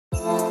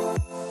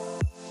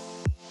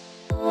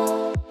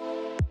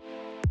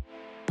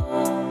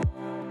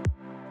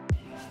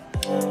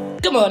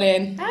Good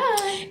morning.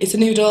 Hi. It's a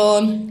new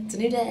dawn. It's a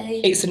new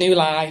day. It's a new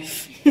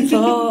life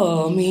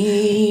for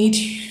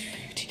me.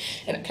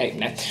 Okay,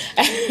 no.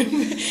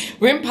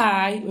 We're in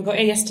Pai. We got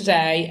here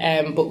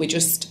yesterday, but we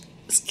just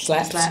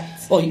slept.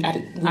 Well,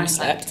 we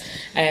slept.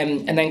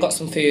 And then got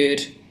some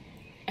food.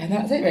 And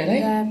that's it, really.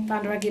 Yeah,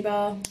 found a reggae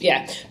bar.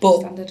 Yeah,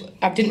 but Standard.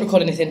 I didn't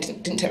record anything,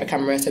 didn't take my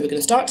camera, so we're going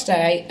to start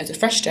today as a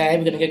fresh day.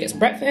 We're going to go get some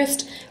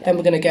breakfast, then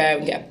we're going to go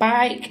and get a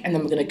bike, and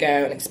then we're going to go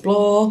and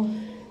explore.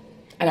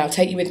 And I'll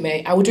take you with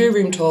me. I will do a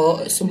room tour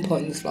at some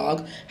point in this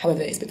vlog.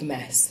 However, it's a bit of a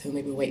mess, so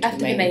maybe we'll wait till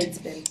After the maid's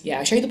been. Yeah,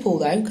 I'll show you the pool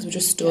though, because we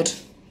just stood.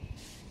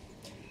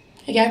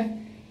 Here you go.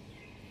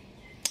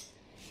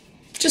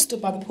 Just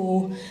stood by the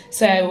pool.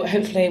 So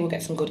hopefully we'll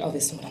get some good. Oh,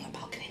 there's someone on the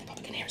balcony. They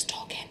probably can hear us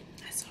talking.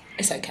 That's alright.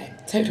 It's okay.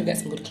 So hopefully we'll get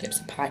some good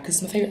clips of Pai,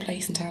 because it's my favourite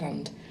place in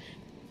Thailand.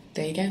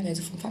 There you go. There's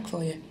a fun fact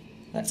for you.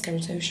 Let's go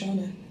and show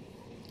Shauna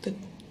the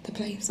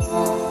place.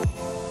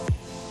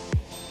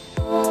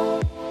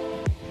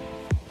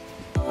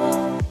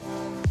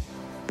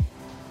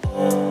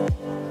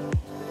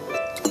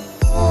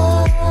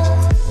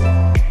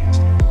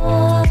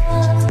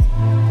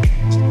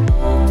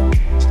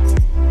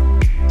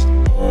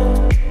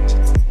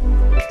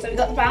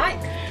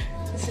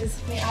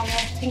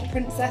 Pink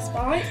princess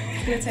bike.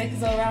 It's going to take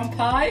us all around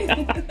Pai.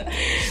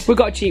 We've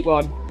got a cheap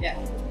one. Yeah.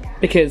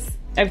 Because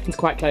everything's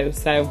quite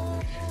close, so.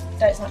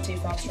 No, it's not too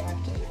far to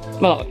drive to.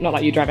 Well, not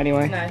like you drive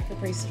anyway. No, for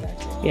Priest to drive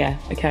to. Yeah,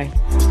 okay.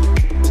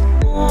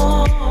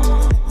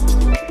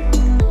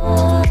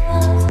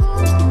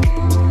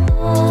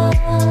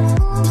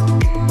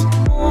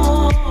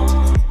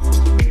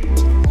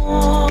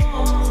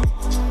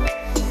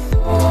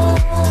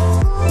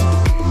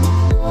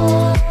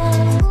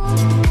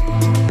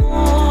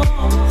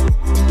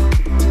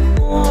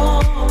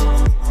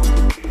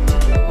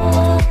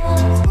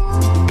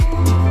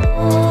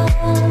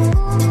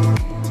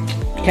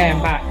 Okay,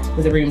 I'm back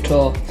with a room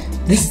tour.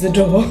 This is the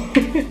door.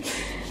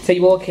 So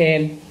you walk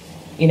in,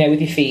 you know, with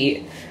your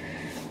feet.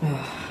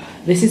 Oh,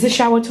 this is a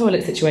shower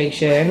toilet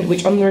situation,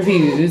 which on the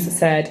reviews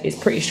said it's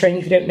pretty strange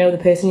if you don't know the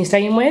person you're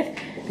staying with,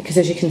 because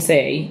as you can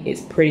see,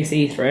 it's pretty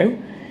see-through,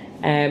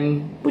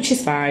 which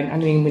is fine. I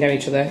mean, we know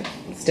each other.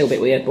 It's still a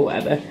bit weird, but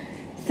whatever.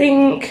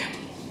 Think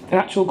an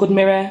actual good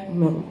mirror,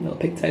 little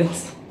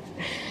pigtails.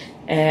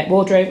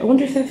 Wardrobe. I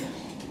wonder if they've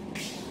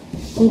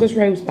hung those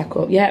robes back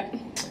up. Yep.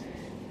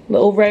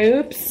 Little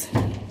robes,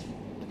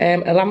 a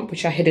lamp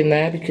which I hid in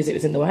there because it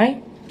was in the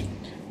way.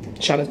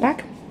 Shauna's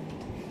back.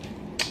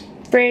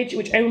 Fridge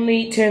which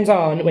only turns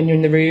on when you're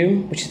in the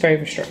room, which is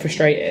very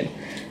frustrating.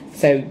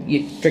 So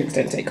your drinks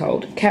don't stay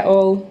cold.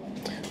 Kettle.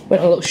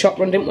 Went on a little shop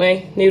run, didn't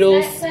we?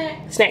 Noodles.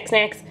 Snacks.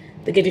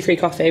 They give you free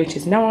coffee, which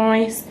is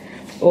nice.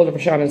 All of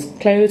Shauna's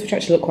clothes, which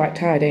actually look quite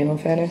tidy in all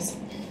fairness.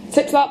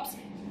 Slip-flops.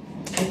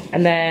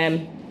 And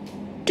then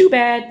 2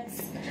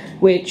 beds,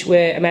 which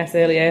were a mess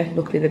earlier.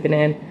 Luckily they've been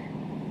in.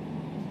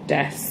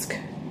 Desk,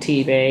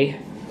 TV,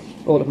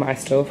 all of my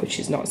stuff, which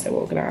is not so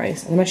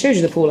organised. And then I showed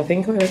you the pool, I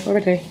think,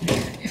 already.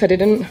 If I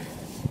didn't,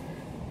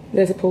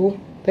 there's a pool,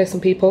 there's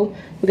some people.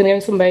 We're going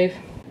to go and sunbathe.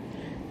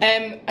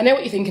 I know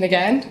what you're thinking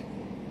again,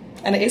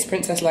 and it is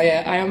Princess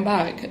Leia. I am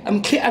back.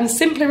 I'm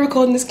simply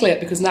recording this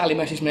clip because Natalie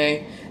messaged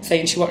me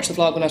saying she watched the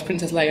vlog when I was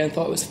Princess Leia and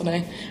thought it was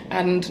funny.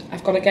 And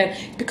I've gone again,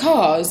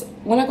 because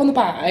when I go on the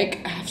bike,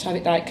 I have to have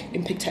it like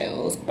in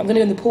pigtails. I'm going to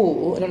go in the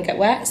pool and I don't get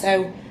wet,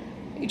 so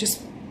you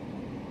just...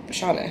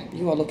 Shauna,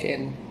 you are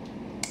looking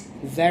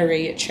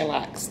very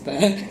chillaxed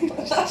there.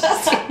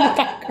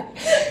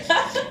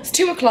 It's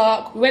 2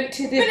 o'clock. We went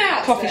to the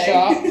coffee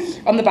shop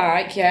on the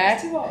bike, yeah.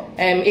 It's too hot.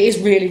 It is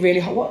really, really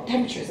hot. What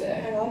temperature is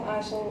it? Hang on,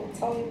 I shall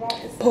tell you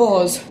right this.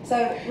 Pause. So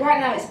right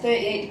now it's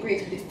 38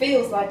 degrees, but it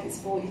feels like it's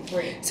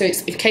 43. So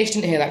it's, in case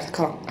you didn't hear that,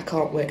 I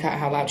can't work out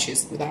how loud she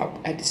is without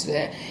editing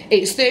it.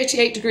 It's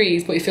 38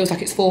 degrees, but it feels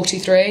like it's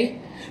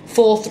 43.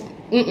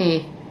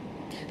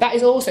 That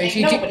is also, if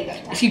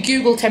you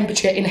Google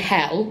temperature in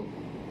hell,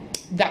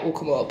 that will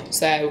come up.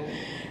 So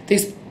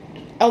there's,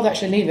 oh, they're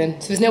actually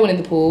leaving. So there's no one in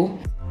the pool.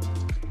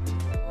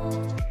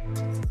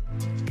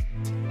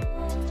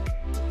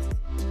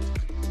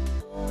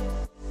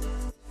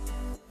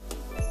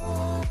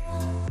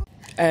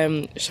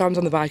 Sham's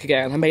on the bike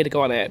again. I made her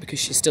go on it because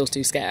she's still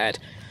too scared.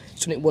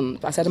 She's done it once,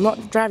 but I said, I'm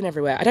not driving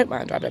everywhere. I don't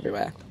mind driving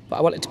everywhere, but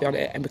I wanted to be on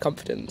it and be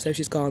confident. So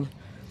she's gone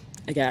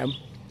again.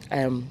 I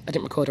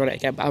didn't record her on it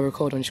again, but I'll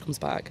record when she comes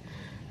back.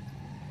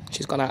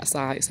 She's gone out of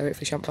sight, so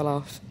hopefully she hasn't fell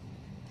off.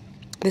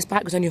 This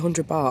bike was only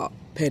 100 baht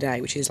per day,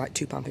 which is like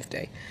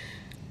 £2.50.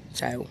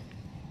 So,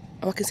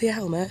 oh, I can see her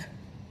helmet.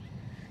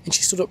 And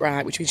she stood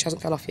upright, which means she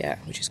hasn't fell off yet,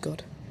 which is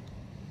good.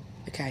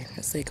 Okay,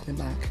 let's see her coming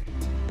back.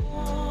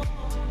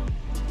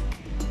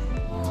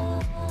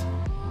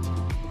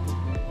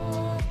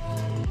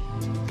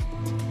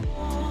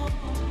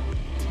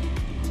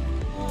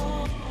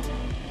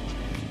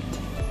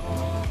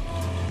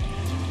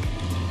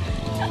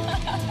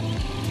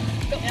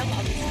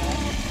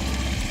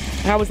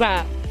 How was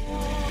that?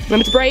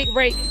 Remember to brake.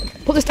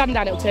 Put the stand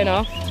down, it'll turn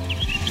off.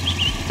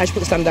 I should put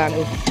the stand down.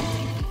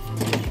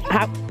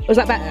 How, was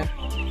that better?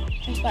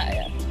 It's better,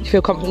 yeah. You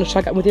feel confident to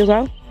try getting with you as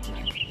well?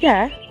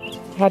 Yeah.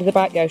 How did the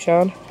bike go,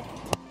 Sean?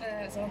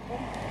 It's awful.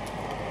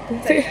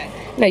 It's okay.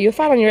 No, you were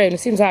fine on your own.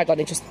 As soon as I got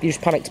it, you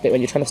just panicked a bit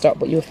when you were trying to stop,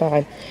 but you were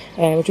fine.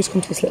 We've just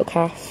come to this little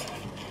cafe.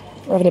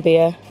 We're having a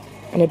beer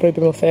and a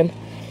blueberry muffin.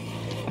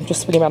 I'm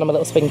just spinning around on my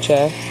little swing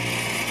chair.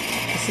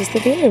 This is the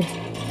view.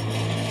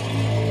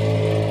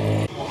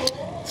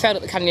 Failed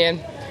at the canyon.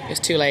 It was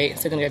too late,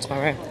 so we're going to go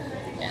tomorrow.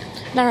 Yeah.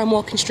 Now I'm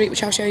walking street,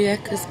 which I'll show you,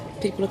 because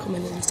people are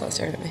coming and start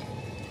staring at me.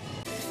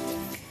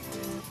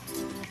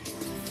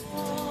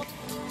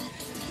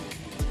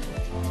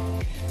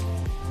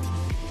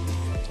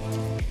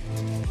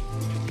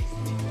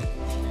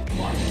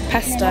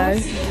 Pesto,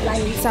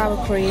 sour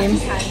cream,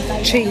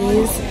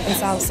 cheese and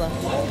salsa.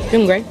 You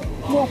hungry?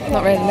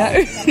 Not really,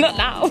 no. Not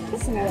now.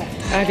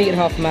 I've eaten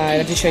half of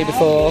mine, I did show you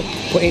before,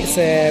 but it's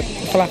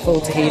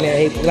falafel,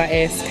 tahini,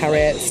 lettuce,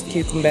 carrots,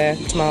 cucumber,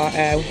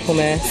 tomato,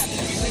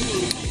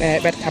 hummus,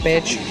 red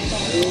cabbage.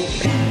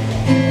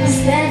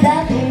 Stand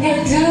up when you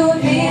do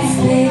this,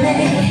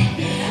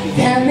 baby.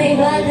 Tell me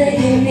what do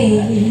you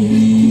need?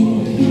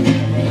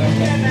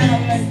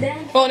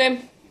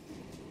 Morning.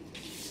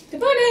 Good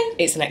morning.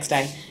 It's the next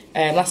day.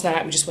 Last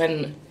night we just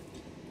went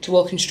to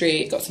Walking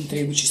Street, got some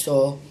food which you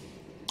saw,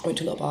 went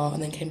to a little bar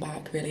and then came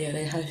back really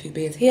early, had a few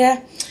beers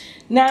here.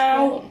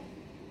 Now,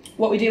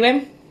 what we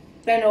doing?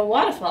 Going to a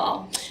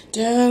waterfall.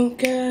 Don't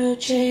go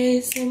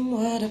chasing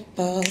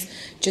waterfalls,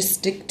 just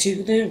stick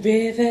to the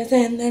rivers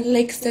and the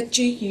lakes that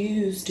you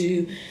used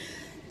to.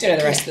 Don't know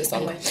the rest of the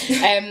song.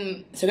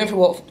 So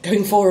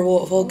going for a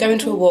waterfall, going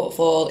to a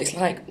waterfall, it's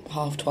like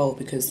 12:30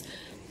 because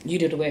you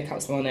did a workout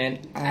this morning.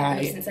 I've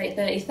been up since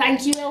 8:30.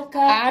 Thank you, Ilka.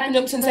 I've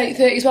been up since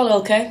 8:30 as well,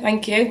 Ilka.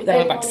 Thank you. But then I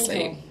went back to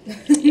sleep.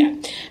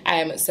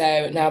 Yeah.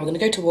 So now we're going to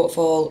go to a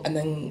waterfall and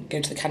then go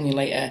to the canyon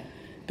later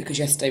because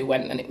yesterday we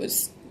went and it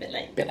was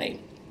A bit late.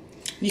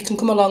 You can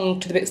come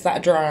along to the bits that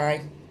are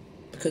dry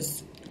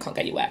because I can't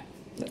get you wet.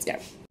 Let's go.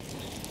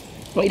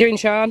 What are you doing,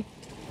 Sean?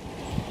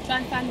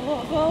 Trying to find the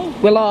waterfall.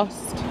 We're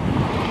lost.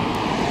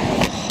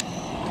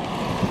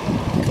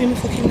 Give me a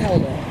fucking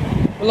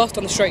helmet. We're lost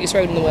on the straightest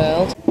road in the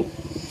world.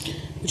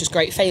 We're just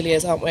great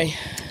failures, aren't we?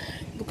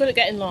 We're good at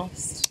getting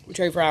lost. We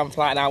drove around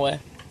for like an hour.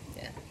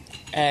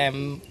 Yeah.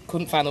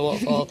 Couldn't find the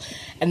waterfall.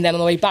 And then on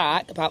the way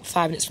back, about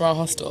 5 minutes from our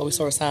hostel, we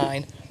saw a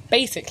sign.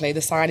 Basically,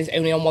 the sign is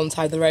only on one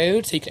side of the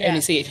road, so you can only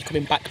see it if you're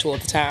coming back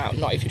towards the town,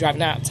 not if you're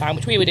driving out of town,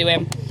 which we were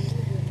doing.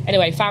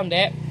 Anyway, found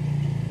it.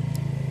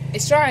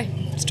 It's dry.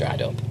 It's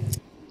dried up.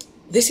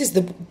 This is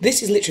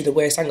literally the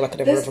worst angle I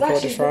could ever have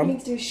recorded from. We need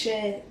to do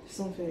share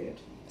some food.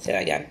 Say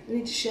that again. We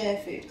need to share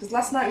food because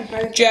last night we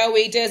both.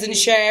 Joey doesn't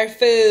share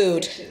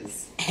food.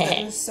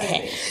 That was so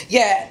big.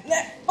 Yeah.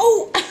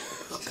 Oh.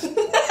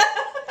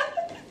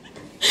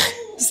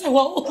 So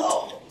old.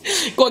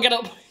 Go on, get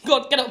up. Go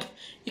on, get up.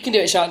 You can do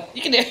it, Sean.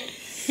 You can do it.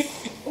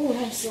 Oh,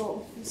 I'm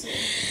sore.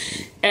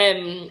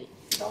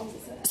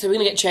 So we're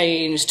gonna get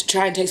changed,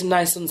 try and take some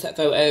nice sunset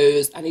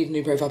photos. I need a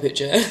new profile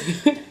picture.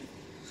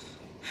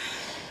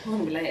 I'm going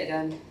to be late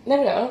again. No,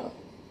 we don't.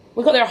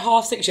 We got there at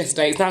 6:30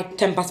 yesterday. It's now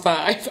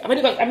 5:10. I'm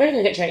only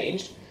gonna get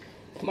changed.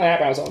 Put my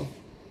eyebrows on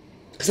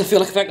because I feel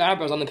like if I got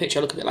eyebrows on the picture,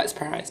 I look a bit like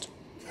surprised.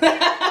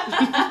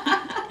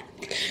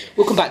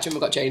 We'll come back to him.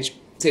 We've got changed.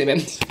 See you in a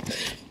minute.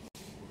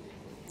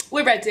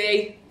 We're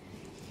ready.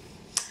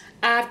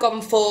 I've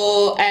gone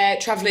for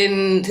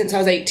travelling since I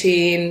was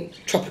 18,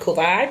 tropical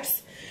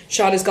vibes.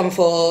 Shana's gone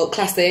for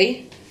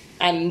classy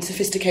and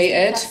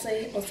sophisticated.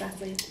 Classy or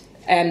sassy?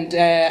 And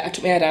I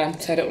took my hair down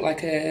so I don't look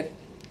like a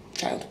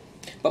child.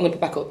 But I'm going to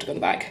put back up to go in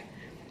the bag.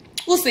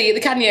 We'll see you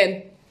at the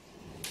canyon.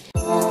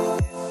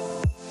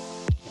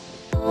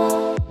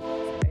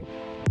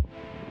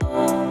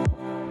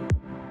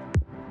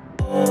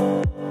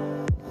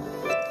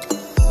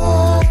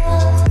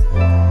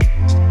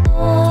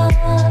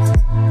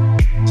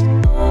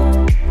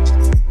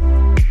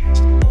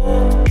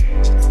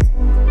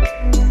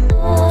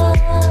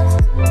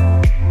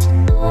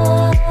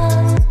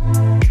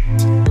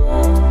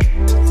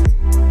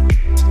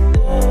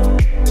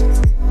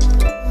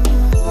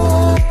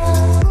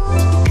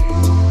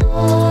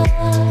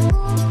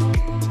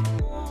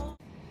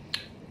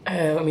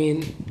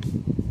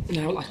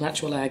 An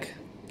actual egg,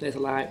 there's a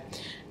lie.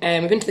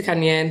 We've been to the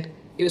canyon,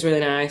 it was really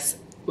nice.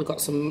 We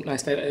got some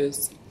nice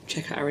photos.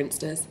 Check out our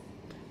Instas.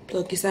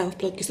 Plug yourself,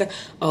 plug yourself.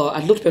 Oh,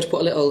 I'd love to be able to put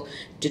a little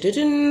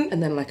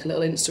and then like a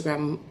little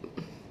Instagram.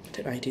 I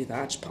don't know how you do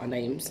that, I just put our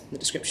names in the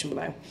description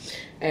below.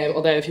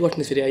 Although if you're watching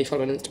this video, you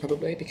follow me on Insta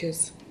probably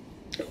because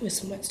there's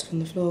some wet stuff on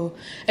the floor.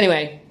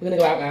 Anyway, we're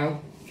gonna go out now.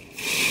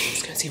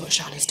 Just gonna see what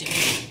Charlie's doing.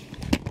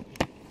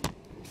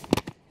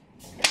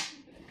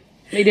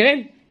 What are you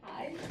doing?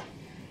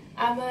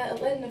 I'm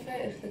letting a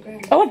photo for the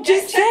gram. Oh, I've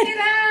just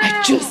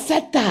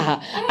said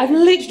that. I've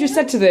literally just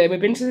said to them,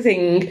 we've been to the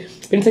thing,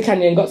 been to the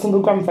canyon, got some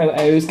good gram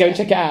photos, go and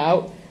check it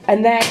out,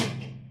 and then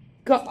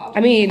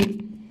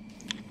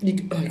you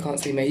can't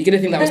see me. You're gonna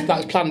think that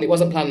was planned. It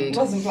wasn't planned. It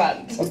wasn't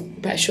planned. I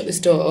better shut this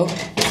door.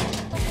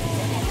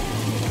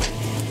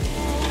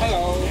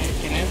 Hello.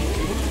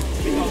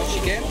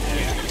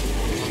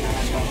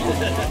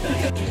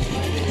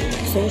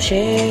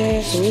 Sushi,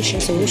 sushi,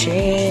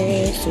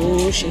 sushi,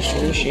 sushi,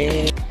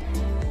 sushi.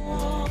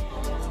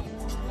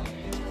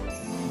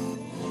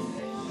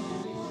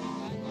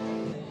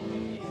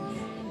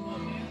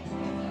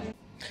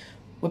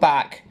 We're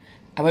back.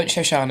 I won't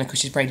show Shana because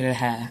she's braided her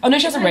hair. Oh no,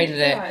 she hasn't braided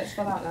it. It's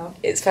fell out now.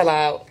 It's fell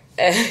out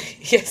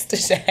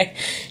yesterday.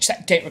 She's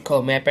like, don't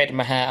record me, I braided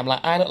my hair. I'm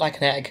like, I look like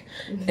an egg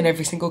in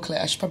every single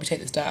clip. I should probably take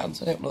this down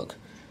so I don't look.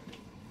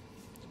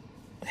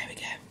 There we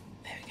go.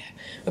 There we go.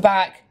 We're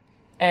back.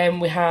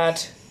 We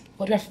had,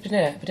 what do we have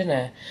for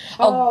dinner?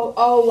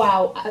 Oh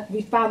wow.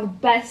 We found the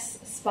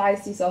best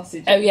spicy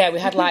sausage. Oh yeah, we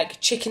had like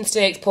chicken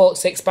sticks, pork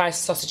sticks, spicy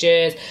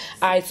sausages.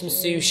 I had some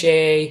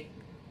sushi.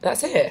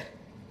 That's it.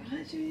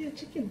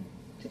 Chicken.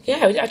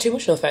 Yeah, we didn't have too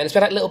much in our fairness. We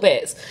had like little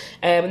bits.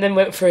 And then we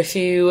went for a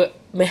few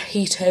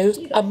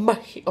mojitos.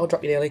 Oh,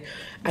 drop you nearly.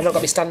 I've not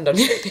got my stand on.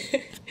 We've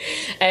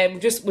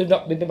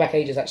been back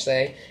ages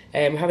actually.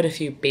 We're having a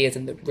few beers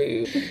in the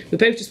room. We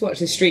both just watched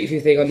this street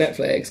food thing on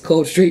Netflix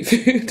called Street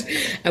Food.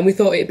 And we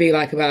thought it'd be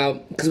like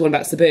about, because one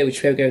about Cebu,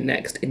 which we're going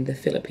next in the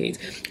Philippines.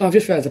 Oh, I've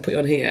just realised I put you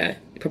on here.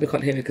 You probably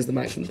can't hear me because the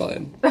mic's on the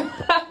bottom.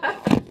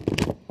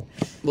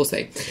 We'll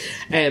see.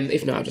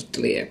 If not, I'll just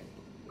delete it.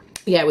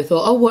 Yeah, we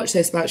thought, oh, watch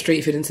this about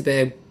street food in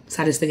Cebu.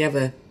 Saddest thing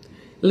ever.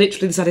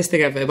 Literally the saddest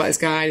thing ever. About this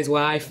guy and his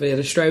wife, and he had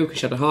a stroke, and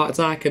she had a heart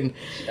attack, and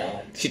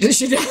she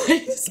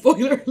died.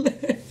 Spoiler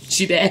alert.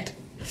 She dead.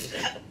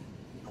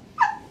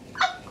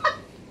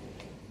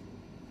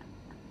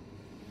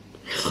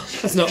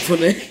 That's not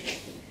funny.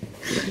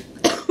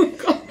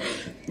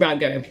 Right, I'm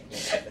going.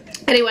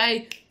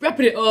 Anyway,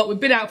 wrapping it up. We've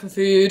been out for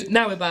food.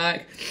 Now we're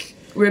back.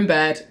 We're in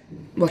bed,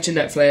 watching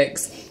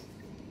Netflix.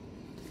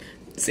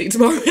 See you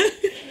tomorrow.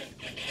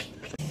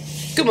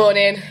 Good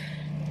morning.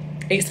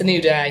 It's a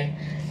new day.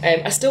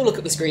 I still look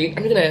at the screen.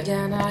 I'm gonna.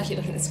 Yeah, no, I keep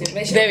looking at the screen.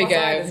 Make sure There we I'm go.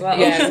 outside as well.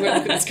 Yeah, we'll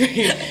look at the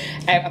screen.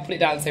 I put it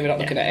down so we're not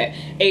looking at it.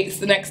 It's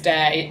the next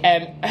day.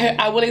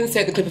 I will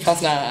insert the clip of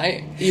last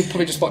night. You've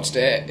probably just watched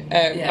it.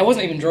 Yeah. I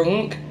wasn't even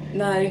drunk.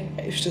 No,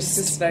 It was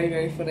just very,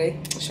 very funny.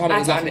 Shana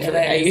was laughing for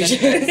hilarious.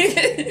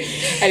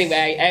 ages.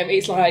 Anyway,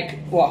 it's like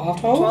what,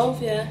 12:30?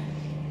 12, yeah.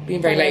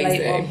 Being very Very lazy.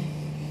 late one.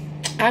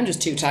 I'm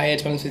just too tired,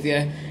 to be honest with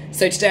you.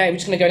 So today we're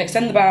just going to go and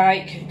extend the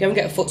bike, go and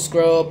get a foot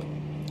scrub,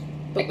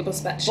 Book the bus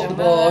back to book the Chiang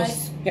Mai.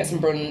 bus, get some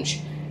brunch,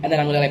 and then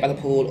I'm going to lay by the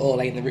pool or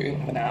lay in the room,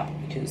 have a nap,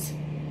 because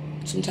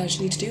sometimes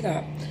you need to do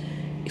that.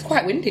 It's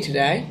quite windy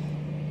today,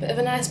 Bit of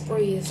a nice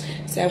breeze.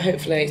 so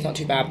hopefully it's not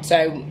too bad.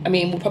 So, I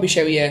mean, we'll probably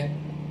show you,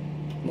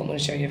 what I'm going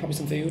to show you, probably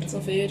some food.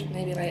 Some food,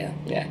 maybe later.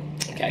 Yeah,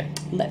 okay,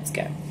 let's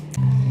go.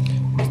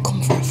 We've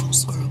come for a foot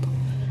scrub.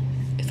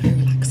 It's very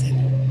relaxing.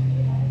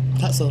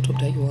 That sort of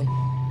update you want.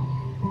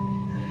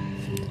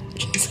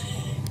 Cheers.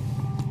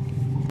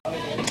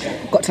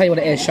 Got to tell you what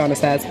it is, Shana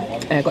says.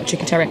 Got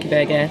chicken teriyaki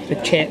burger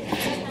with chips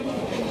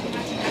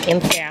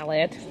and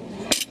salad.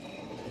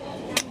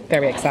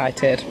 Very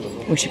excited.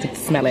 Wish you could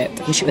smell it.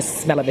 Wish it was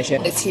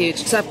smell-o-vision. It's huge.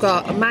 So I've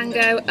got a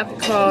mango,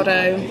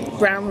 avocado,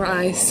 brown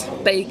rice,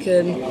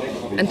 bacon,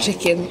 and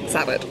chicken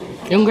salad.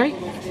 You hungry?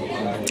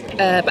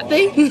 But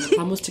me.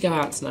 I was to go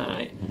out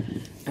tonight,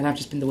 and I've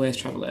just been the worst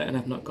traveller, and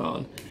I've not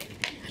gone.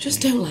 I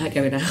just don't like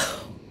going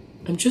out.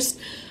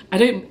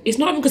 It's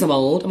not even because I'm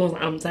old.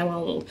 I'm so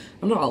old.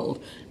 I'm not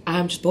old.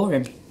 I'm just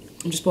boring.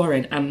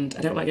 And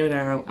I don't like going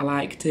out. I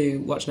like to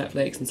watch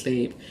Netflix and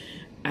sleep.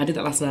 I did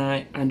that last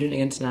night. I'm doing it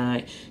again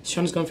tonight.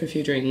 Shana's gone for a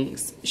few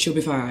drinks. She'll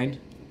be fine.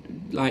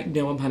 Like,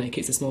 no one panic.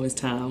 It's the smallest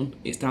town.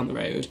 It's down the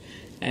road.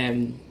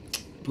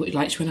 But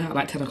like, she went out at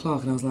like 10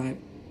 o'clock, and I was like,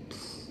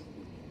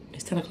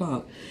 it's 10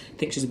 o'clock. I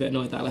think she's a bit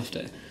annoyed that I left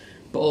her.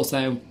 But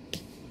also,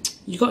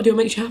 you got to do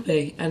what makes you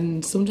happy.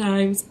 And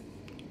sometimes,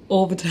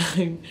 all the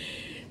time,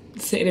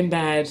 sitting in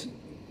bed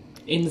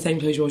in the same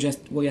clothes you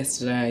wore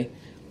yesterday,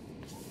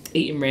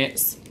 eating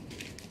Ritz,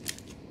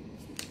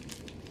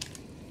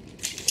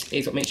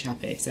 is what makes you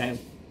happy. So I'm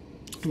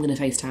going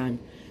to FaceTime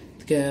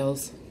the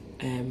girls,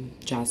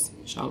 Jazz,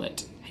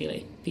 Charlotte,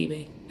 Hayley,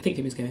 Phoebe. I think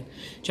Phoebe's going.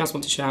 Jazz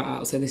wants a shout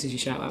out, so this is your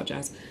shout out,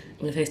 Jazz. I'm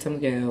going to FaceTime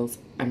the girls.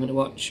 I'm going to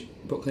watch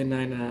Brooklyn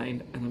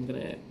Nine-Nine, and I'm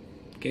going to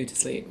go to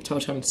sleep. I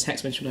told her I'm going to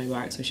text when she'll know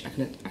back, so I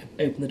can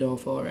open the door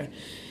for her.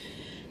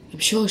 I'm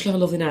sure she'll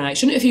have a lovely night.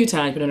 She's done it a few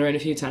times, been on her own a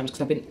few times,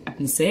 because I've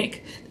been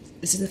sick.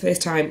 This is the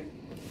first time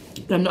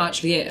I'm not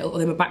actually ill,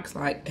 although my back's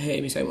like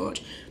hurting me so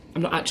much.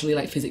 I'm not actually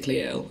like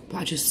physically ill, but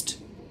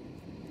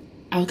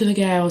I was gonna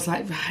go. I was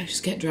like, right,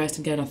 just get dressed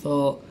and go. And I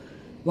thought,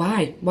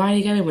 why? Why are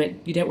you going? When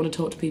you don't want to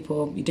talk to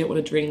people, you don't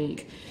want to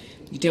drink,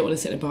 you don't want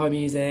to sit in a bar with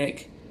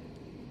music.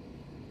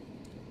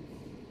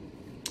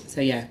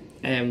 So yeah,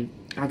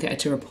 I'll get her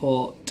to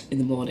report in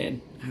the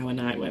morning how her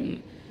night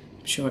went.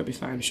 I'm sure it'll be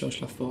fine. I'm sure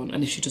she'll have fun.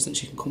 And if she doesn't,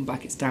 she can come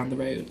back. It's down the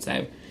road,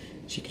 so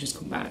she can just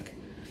come back.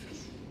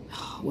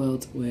 Oh,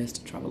 world's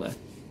worst traveller.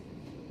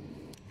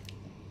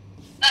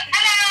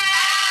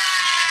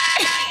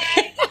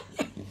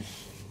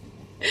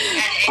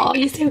 Oh,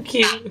 you're so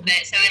cute.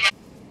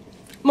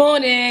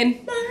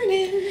 Morning.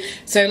 Morning.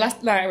 So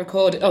last night I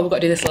recorded. Oh, we've got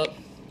to do this, look.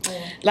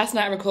 Last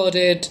night I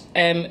recorded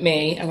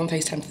me. I was on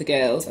FaceTime to the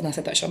girls, and I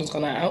said that Shauna's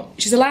gone out.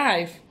 She's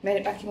alive. Made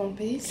it back in one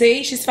piece.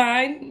 See, she's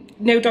fine.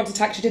 No dogs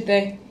attacked you, did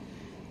they?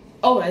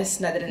 Always.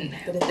 No, they didn't.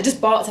 They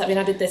just barked at me and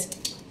I did this.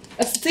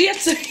 See,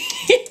 that's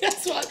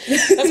what we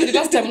did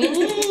last time.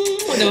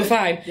 But they were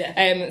fine.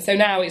 Yeah. So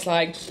now it's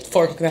like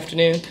 4 o'clock in the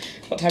afternoon.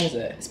 What time is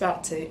it? It's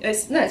about 2.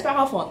 It's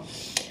about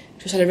 1:30.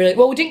 Just had a really...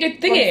 Well, we didn't go... The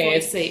thing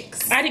is,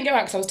 1:46. I didn't go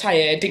out because I was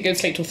tired. Didn't go to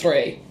sleep till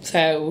 3.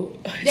 So...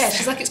 Yeah,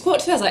 she's like, it's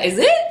 1:45. I was like, is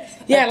it?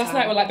 Yeah, last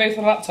night we were like both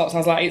on laptops and I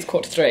was like, it's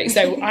 3:45.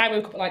 So I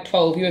woke up at like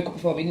 12. You woke up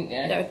before me, didn't you?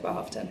 Yeah, I woke up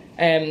about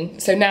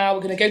 10:30. So now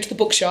we're going to go to the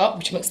bookshop,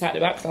 which I'm excited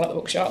about because I like the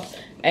bookshop.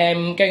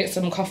 Go get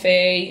some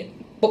coffee,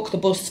 book the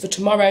bus for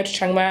tomorrow to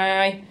Chiang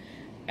Mai.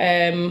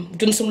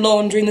 Done some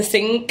laundry in the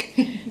sink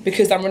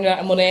because I'm running out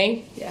of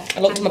money. Yeah. I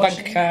looked at my bank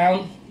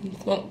account.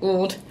 It's not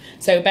good.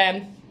 So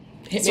Ben,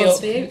 hit me Source up.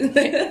 for you.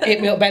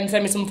 Hit me up, Ben,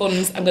 send me some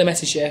funds. I'm going to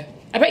message you.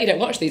 I bet you don't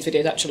watch these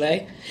videos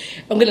actually.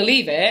 I'm going to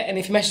leave it, and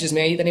if he messages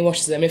me, then he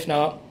watches them. If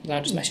not, then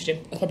I'll just message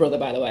him. That's my brother,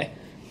 by the way,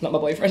 not my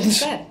boyfriend.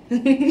 Ben.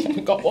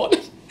 I've got one.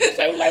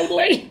 So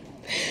lonely.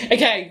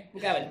 Okay,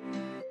 we're going.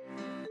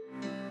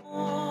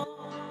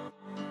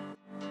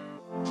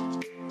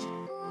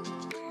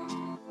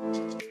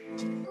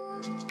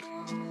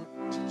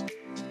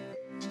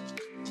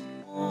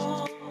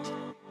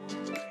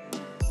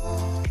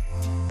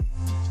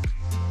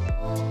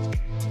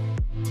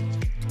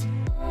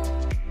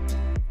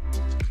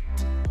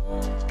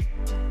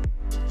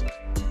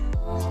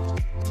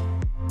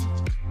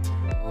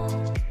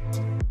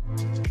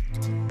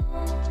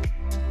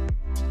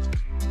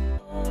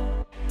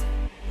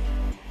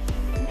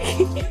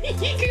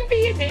 You can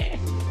be in it.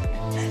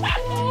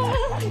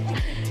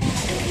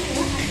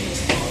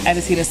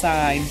 Ever seen a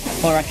sign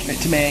more accurate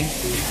to me?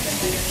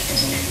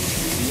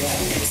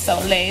 So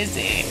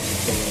lazy.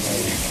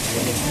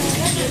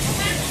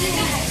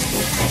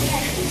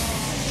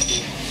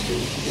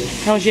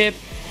 How's your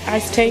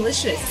iced tea?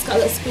 Delicious. It's got a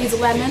little squeeze of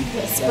lemon, a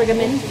little sprig of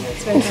mint.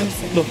 It's very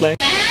nice. Lovely.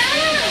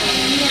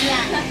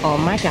 Oh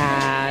my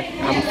god,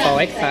 I'm so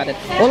excited.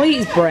 All I eat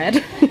is bread.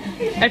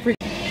 What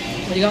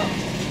do you got?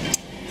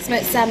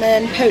 Smoked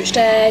salmon, poached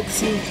eggs,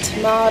 some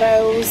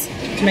tomatoes.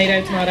 Tomato.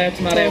 And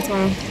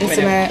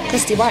some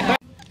crusty white bread.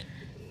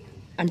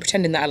 I'm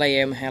pretending that I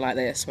lay my hair like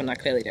this when I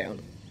clearly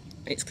don't.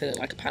 It's clearly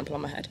like a pineapple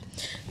on my head.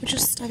 We're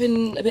just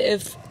having a bit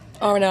of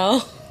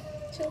R&R.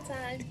 Chill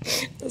time.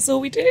 That's all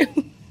we do.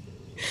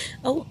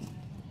 Oh.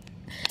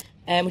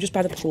 We're just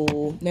by the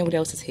pool. Nobody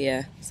else is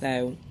here,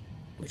 so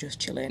we're just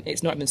chilling.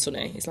 It's not even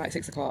sunny. It's like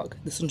 6 o'clock.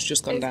 The sun's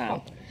just gone down.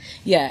 Hot.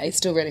 Yeah, it's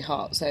still really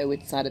hot, so we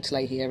decided to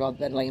lay here rather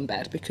than lay in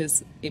bed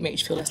because it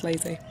makes you feel less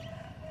lazy,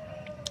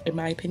 in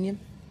my opinion.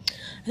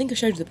 I think I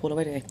showed you the pool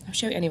already. I'll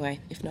show it anyway,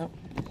 if not.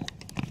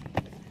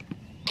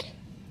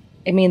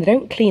 I mean, they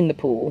don't clean the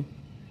pool.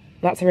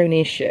 That's their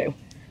only issue.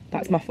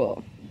 That's my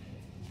fault.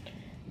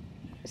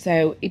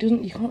 So, it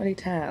doesn't, you can't really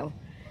tell.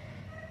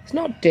 It's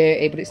not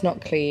dirty, but it's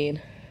not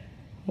clean.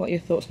 What are your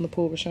thoughts on the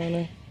pool,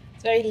 Roshana?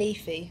 It's very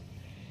leafy.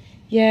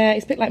 Yeah,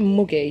 it's a bit like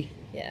muggy.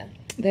 Yeah.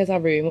 There's our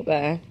room up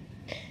there.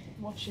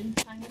 Washing.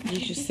 You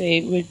should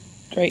see, we're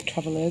great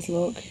travellers,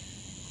 look.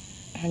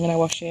 Hanging our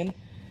washing.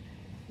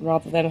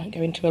 Rather than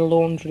going to a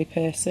laundry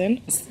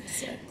person.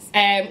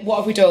 What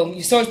have we done?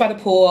 You saw us by the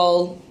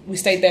pool. We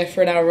stayed there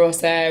for an hour or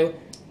so.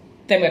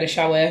 Then we had a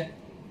shower.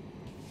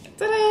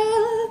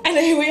 Ta-da! And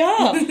here we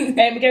are.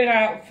 We're going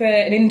out for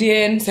an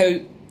Indian,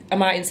 so I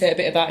might insert a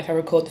bit of that if I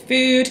record the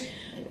food.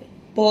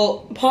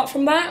 But apart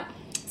from that,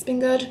 It's been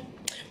good.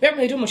 we haven't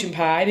really done much in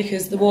Pai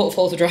because the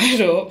waterfalls are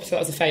dried up, so that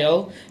was a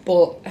fail.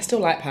 But I still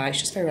like Pai. It's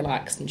just very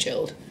relaxed and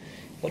chilled.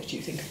 What did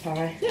you think of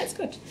Pai? Yeah, it's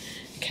good.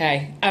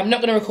 Okay, I'm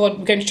not going to record.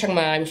 We're going to Chiang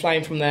Mai. We're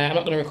flying from there. I'm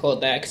not going to record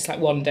there because it's like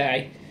one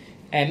day.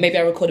 Maybe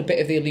I'll record a bit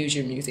of the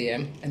Illusion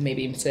Museum and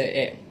maybe insert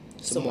it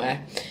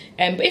somewhere.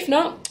 But if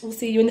not, we'll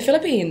see you in the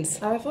Philippines.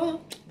 Au revoir.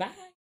 Bye.